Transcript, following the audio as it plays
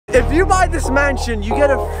If you buy this mansion, you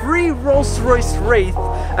get a free Rolls-Royce Wraith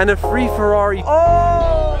and a free Ferrari.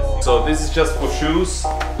 Oh! So this is just for shoes.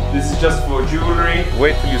 This is just for jewelry.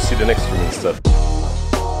 Wait till you see the next room instead.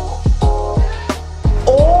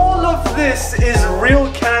 All of this is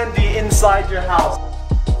real candy inside your house.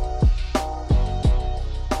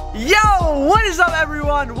 Yo, what is up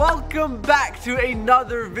everyone? Welcome back to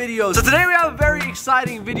another video. So today we have a very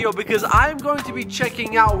exciting video because I'm going to be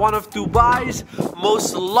checking out one of Dubai's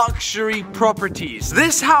most luxury properties.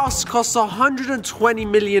 This house costs 120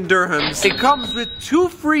 million dirhams. It comes with 2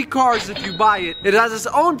 free cars if you buy it. It has its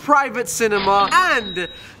own private cinema and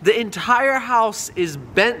the entire house is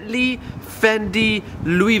Bentley, Fendi,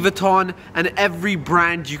 Louis Vuitton and every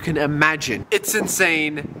brand you can imagine. It's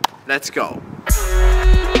insane. Let's go.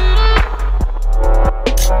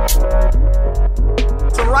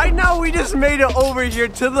 So right now we just made it over here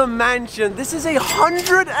to the mansion. This is a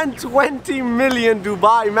 120 million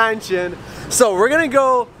Dubai mansion. So we're gonna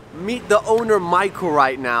go meet the owner Michael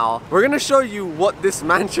right now. We're gonna show you what this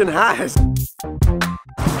mansion has.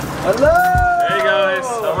 Hello! Hey guys,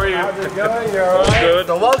 how are you? How's it going? You're alright? Good.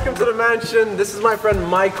 So welcome to the mansion. This is my friend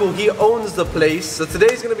Michael. He owns the place. So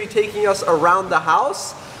today's gonna be taking us around the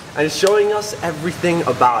house and showing us everything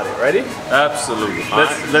about it. Ready? Absolutely.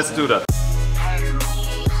 Let's do that.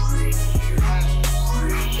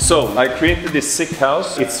 So, I created this sick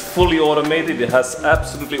house. It's fully automated. It has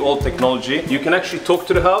absolutely all technology. You can actually talk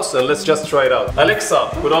to the house and let's just try it out. Alexa,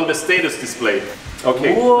 put on the status display.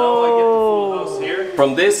 Okay, whoa. Now I get the full house here.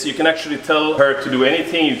 From this, you can actually tell her to do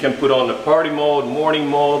anything. You can put on the party mode, morning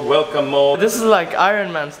mode, welcome mode. This is like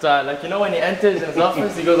Iron Man style. Like, you know, when he enters his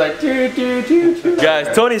office, he goes like, doo, doo, doo, doo.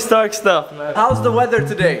 Guys, Tony Stark stuff, man. How's the weather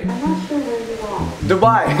today?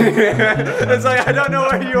 Dubai. It's like, I don't know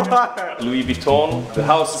where you are. Louis Vuitton. The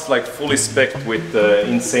house is like fully spec'd with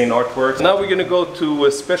insane artwork. Now we're gonna go to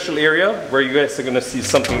a special area where you guys are gonna see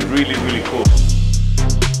something really, really cool.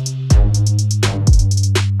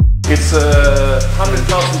 It's a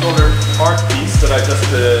 $100,000 art piece that I just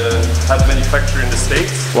had manufactured in the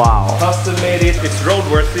States. Wow. Custom made it. It's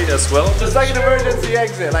roadworthy as well. It's like an emergency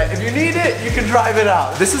exit. Like, if you need it, you can drive it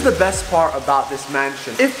out. This is the best part about this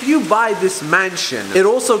mansion. If you buy this mansion, it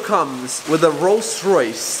also comes with a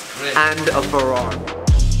Rolls-Royce and a Ferrari.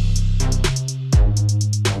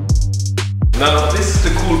 Now this is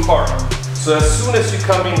the cool part. So as soon as you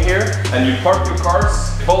come in here and you park your cars,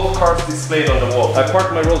 both cars displayed on the wall. I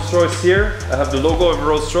parked my Rolls Royce here, I have the logo of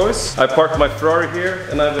Rolls Royce. I parked my Ferrari here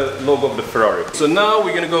and I have the logo of the Ferrari. So now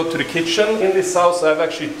we're gonna go to the kitchen. In this house I have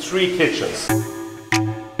actually 3 kitchens.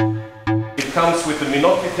 It comes with a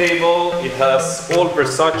Minocchi table, it has all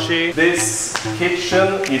Versace. This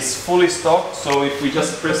kitchen is fully stocked, so if we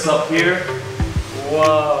just press up here,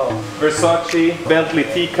 wow! Versace, Bentley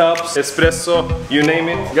teacups, espresso, you name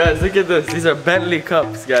it. Guys, look at this. These are Bentley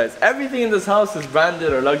cups, guys. Everything in this house is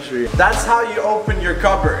branded or luxury. That's how you open your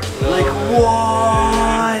cupboard. Like,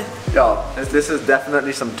 what? Yo, this is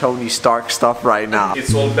definitely some Tony Stark stuff right now.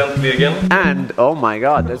 It's all Bentley again. And, oh my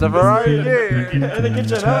god, there's a Ferrari here. In the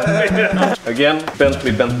kitchen, huh? Again,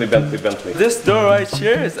 Bentley, Bentley, Bentley, Bentley. This door right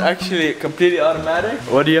here is actually completely automatic.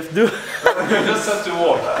 What do you have to do? You just have to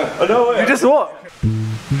walk. Oh, no way. You just walk.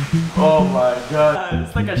 Oh my god.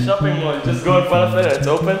 It's like a shopping mall. You just go in front of it and it's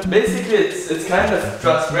open. Basically, it's kind of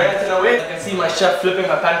transparent in a way. I can see my chef flipping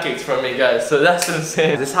my pancakes from me, guys. So that's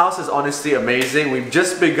insane. This house is honestly amazing. We've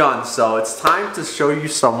just begun, so it's time to show you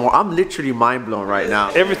some more. I'm literally mind blown right now.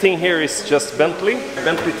 Everything here is just Bentley.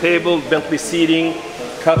 Bentley table, Bentley seating,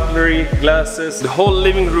 cutlery, glasses. The whole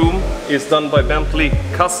living room is done by Bentley,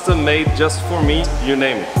 custom made just for me, you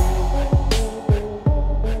name it.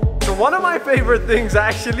 One of my favorite things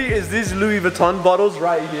actually is these Louis Vuitton bottles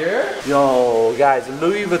right here. Yo, guys,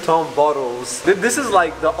 Louis Vuitton bottles. This is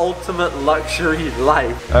like the ultimate luxury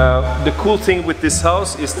life. The cool thing with this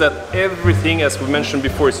house is that everything, as we mentioned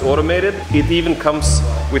before, is automated. It even comes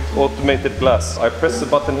with automated glass. I press the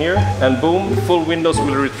button here and boom, full windows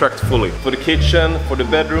will retract fully. For the kitchen, for the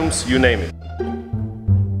bedrooms, you name it.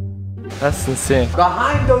 That's insane.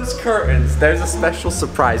 Behind those curtains, there's a special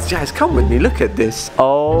surprise. Guys, come with me, look at this.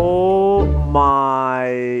 Oh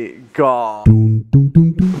my god.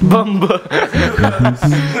 Bumblebee.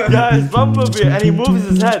 Guys, Bumblebee, and he moves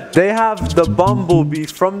his head. They have the Bumblebee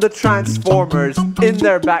from the Transformers in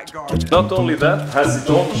their back garden. Not only that, has its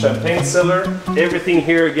own champagne cellar. Everything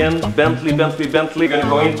here again, Bentley, Bentley, Bentley. I'm gonna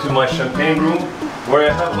go into my champagne room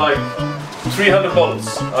where I have like 300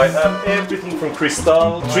 bottles. I have everything from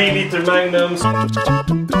Cristal, 3-liter Magnums.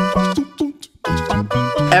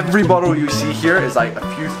 Every bottle you see here is like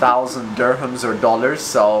a few thousand dirhams or dollars,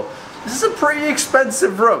 so This is a pretty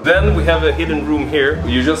expensive room. Then we have a hidden room here.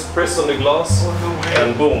 You just press on the glass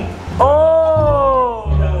and boom. Oh!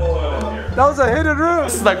 That was a hidden room.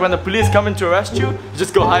 This is like when the police come in to arrest you, you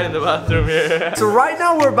just go hide in the bathroom here. So right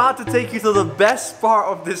now we're about to take you to the best part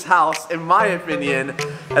of this house, in my opinion,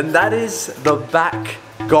 and that is the back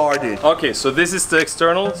garden. Okay, so this is the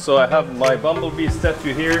external. So I have my bumblebee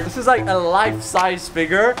statue here. This is like a life-size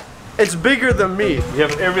figure. It's bigger than me. We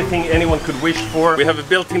have everything anyone could wish for. We have a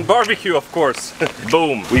built-in barbecue, of course.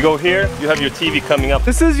 Boom. We go here, you have your TV coming up.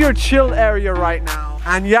 This is your chill area right now.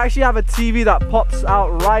 And you actually have a TV that pops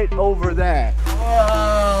out right over there.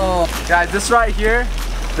 Whoa. Guys, this right here,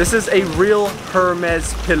 this is a real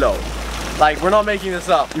Hermes pillow. Like, we're not making this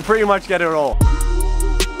up. You pretty much get it all.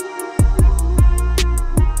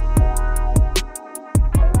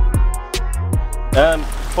 And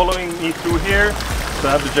following me through here, so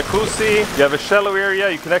I have the jacuzzi, you have a shallow area,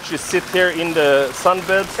 you can actually sit here in the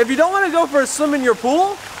sunbeds. If you don't want to go for a swim in your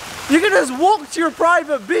pool, you can just walk to your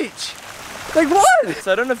private beach. Like what?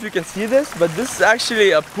 So I don't know if you can see this, but this is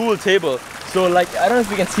actually a pool table. So like, I don't know if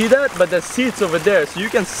you can see that, but there's seats over there. So you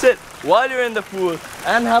can sit while you're in the pool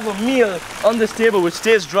and have a meal on this table, which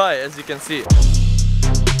stays dry, as you can see.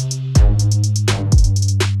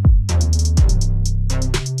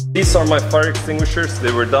 These are my fire extinguishers.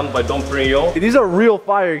 They were done by Dom Perignon. These are real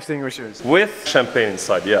fire extinguishers. With champagne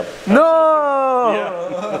inside, yeah. No!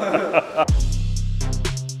 Yeah.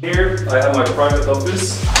 Here I have my private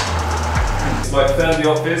office. It's my Fendi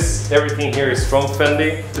office. Everything here is from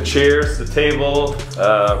Fendi. The chairs, the table,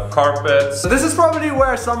 carpets. So this is probably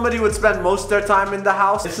where somebody would spend most of their time in the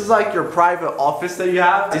house. This is like your private office that you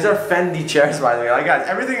have. These are Fendi chairs, by the way. Like guys,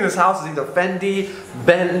 everything in this house is either Fendi,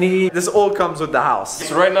 Bentley. This all comes with the house.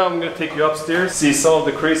 So right now I'm gonna take you upstairs, see some of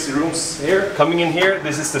the crazy rooms here. Coming in here,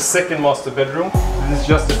 this is the second master bedroom. This is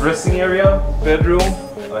just the dressing area, bedroom.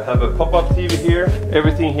 I have a pop-up TV here.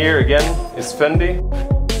 Everything here again is Fendi.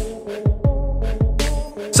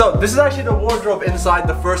 So this is actually the wardrobe inside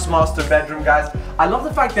the first master bedroom, guys. I love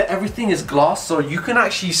the fact that everything is gloss, so you can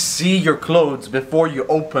actually see your clothes before you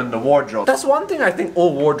open the wardrobe. That's one thing I think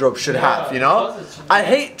all wardrobes should have, you know? I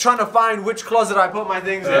hate trying to find which closet I put my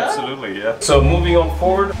things in. Absolutely, yeah. So moving on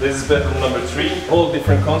forward, this is bedroom number 3. Whole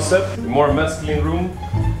different concept, more masculine room.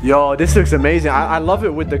 Yo, this looks amazing. I love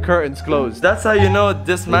it with the curtains closed. That's how you know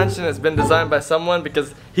this mansion has been designed by someone,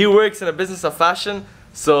 because he works in a business of fashion.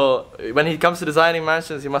 So when he comes to designing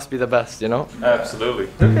mansions, he must be the best, you know? Absolutely.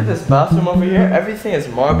 Look at this bathroom over here. Everything is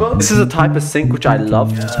marble. This is a type of sink which I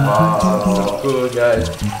love. Wow, cool, guys.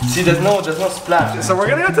 See, there's no splash. So we're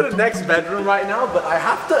gonna go to the next bedroom right now, but I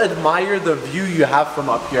have to admire the view you have from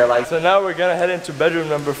up here. Like, so now we're gonna head into bedroom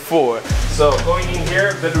number 4. So going in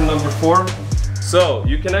here, bedroom number 4. So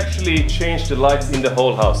you can actually change the lights in the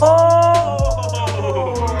whole house.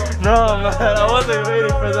 No, man, I wasn't waiting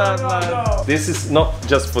for that, man. This is not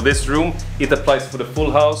just for this room, it applies for the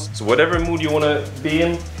full house. So whatever mood you want to be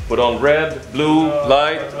in, put on red, blue,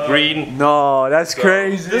 light, green. No, that's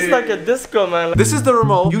crazy. This is like a disco, man. This is the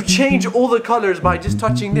remote. You change all the colors by just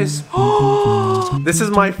touching this. This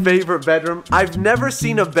is my favorite bedroom. I've never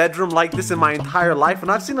seen a bedroom like this in my entire life,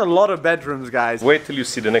 and I've seen a lot of bedrooms, guys. Wait till you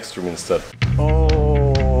see the next room instead.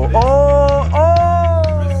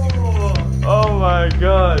 Oh my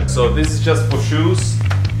god. So this is just for shoes.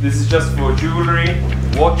 This is just for jewelry,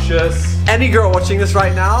 watches. Any girl watching this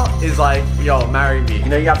right now is like, yo, marry me. You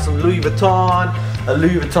know, you have some Louis Vuitton, a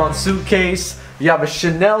Louis Vuitton suitcase. You have a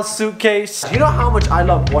Chanel suitcase. You know how much I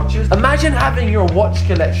love watches? Imagine having your watch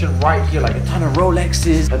collection right here, like a ton of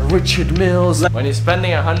Rolexes and Richard Milles. When you're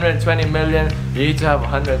spending 120 million, you need to have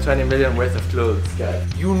 120 million worth of clothes, guys.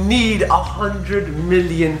 You need 100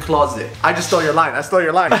 million closet. I just stole your line. I stole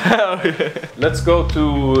your line. Let's go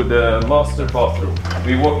to the master bathroom.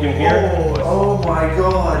 We walk in here. Oh my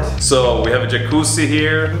god. So we have a jacuzzi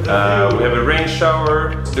here. We have a rain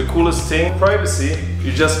shower. The coolest thing, privacy.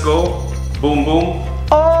 You just go. Boom, boom.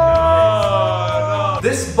 Oh! No.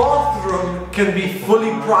 This bathroom can be fully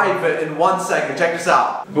private in 1 second. Check this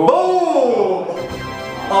out. Boom!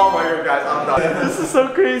 Oh my god, guys, I'm done. This is so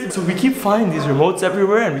crazy. So we keep finding these remotes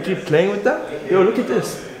everywhere and we keep playing with them. Yo, look at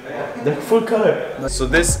this. They're full color. So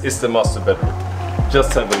this is the master bedroom.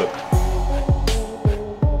 Just have a look.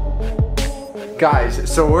 Guys,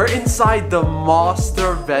 so we're inside the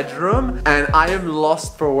master bedroom and I am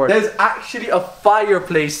lost for words. There's actually a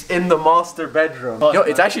fireplace in the master bedroom. Yo,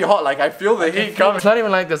 it's actually hot, like I feel the heat coming. It's not even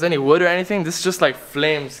like there's any wood or anything. This is just like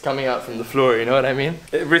flames coming out from the floor, you know what I mean?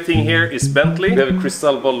 Everything here is Bentley. We have a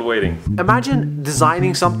crystal ball waiting. Imagine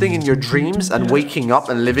designing something in your dreams and waking up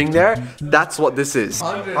and living there. That's what this is.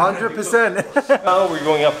 100%. Now we're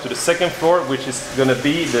going up to the second floor, which is gonna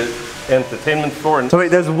be the entertainment floor. So wait,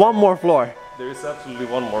 there's one more floor. There is absolutely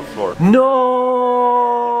one more floor. No!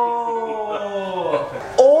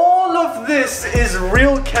 All of this is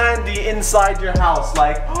real candy inside your house,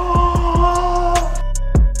 like.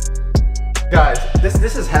 Guys,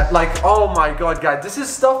 this is like, oh my god, guys, this is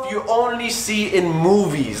stuff you only see in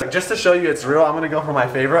movies. Like, just to show you it's real, I'm gonna go for my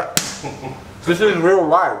favorite. This is real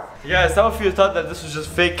life. Yeah, some of you thought that this was just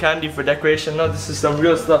fake candy for decoration. No, this is some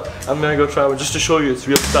real stuff. I'm gonna go try one just to show you it's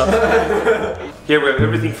real stuff. Here we have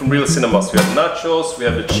everything from real cinemas. We have nachos, we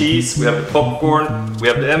have the cheese, we have the popcorn, we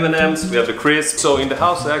have the M&Ms, we have the crisps. So in the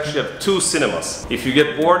house I actually have 2 cinemas. If you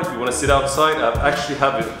get bored, if you want to sit outside, I actually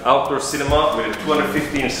have an outdoor cinema with a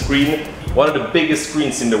 250-inch screen. One of the biggest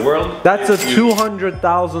screens in the world. That's a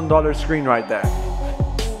 $200,000 screen right there.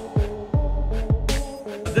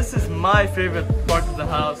 This is my favorite part of the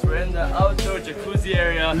house. We're in the outdoor jacuzzi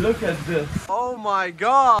area. Look at this. Oh my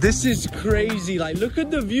god. This is crazy. Like, look at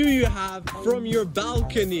the view you have from your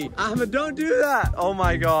balcony. Ahmed, don't do that. Oh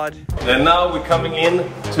my god. And now we're coming in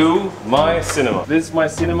to my cinema. This is my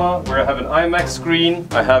cinema where I have an IMAX screen.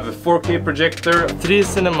 I have a 4K projector. 3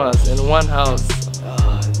 cinemas in one house.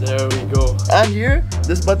 There we go. And here,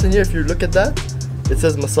 this button here, if you look at that, it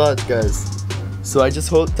says massage, guys. So I just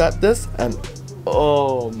tap this and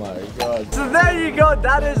oh my god. So there you go,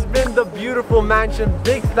 that has been the beautiful mansion.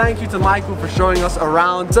 Big thank you to Michael for showing us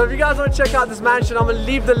around. So if you guys want to check out this mansion, I'm gonna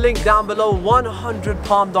leave the link down below,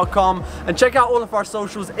 100palm.com, and check out all of our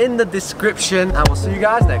socials in the description, and we'll see you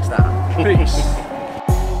guys next time. Peace.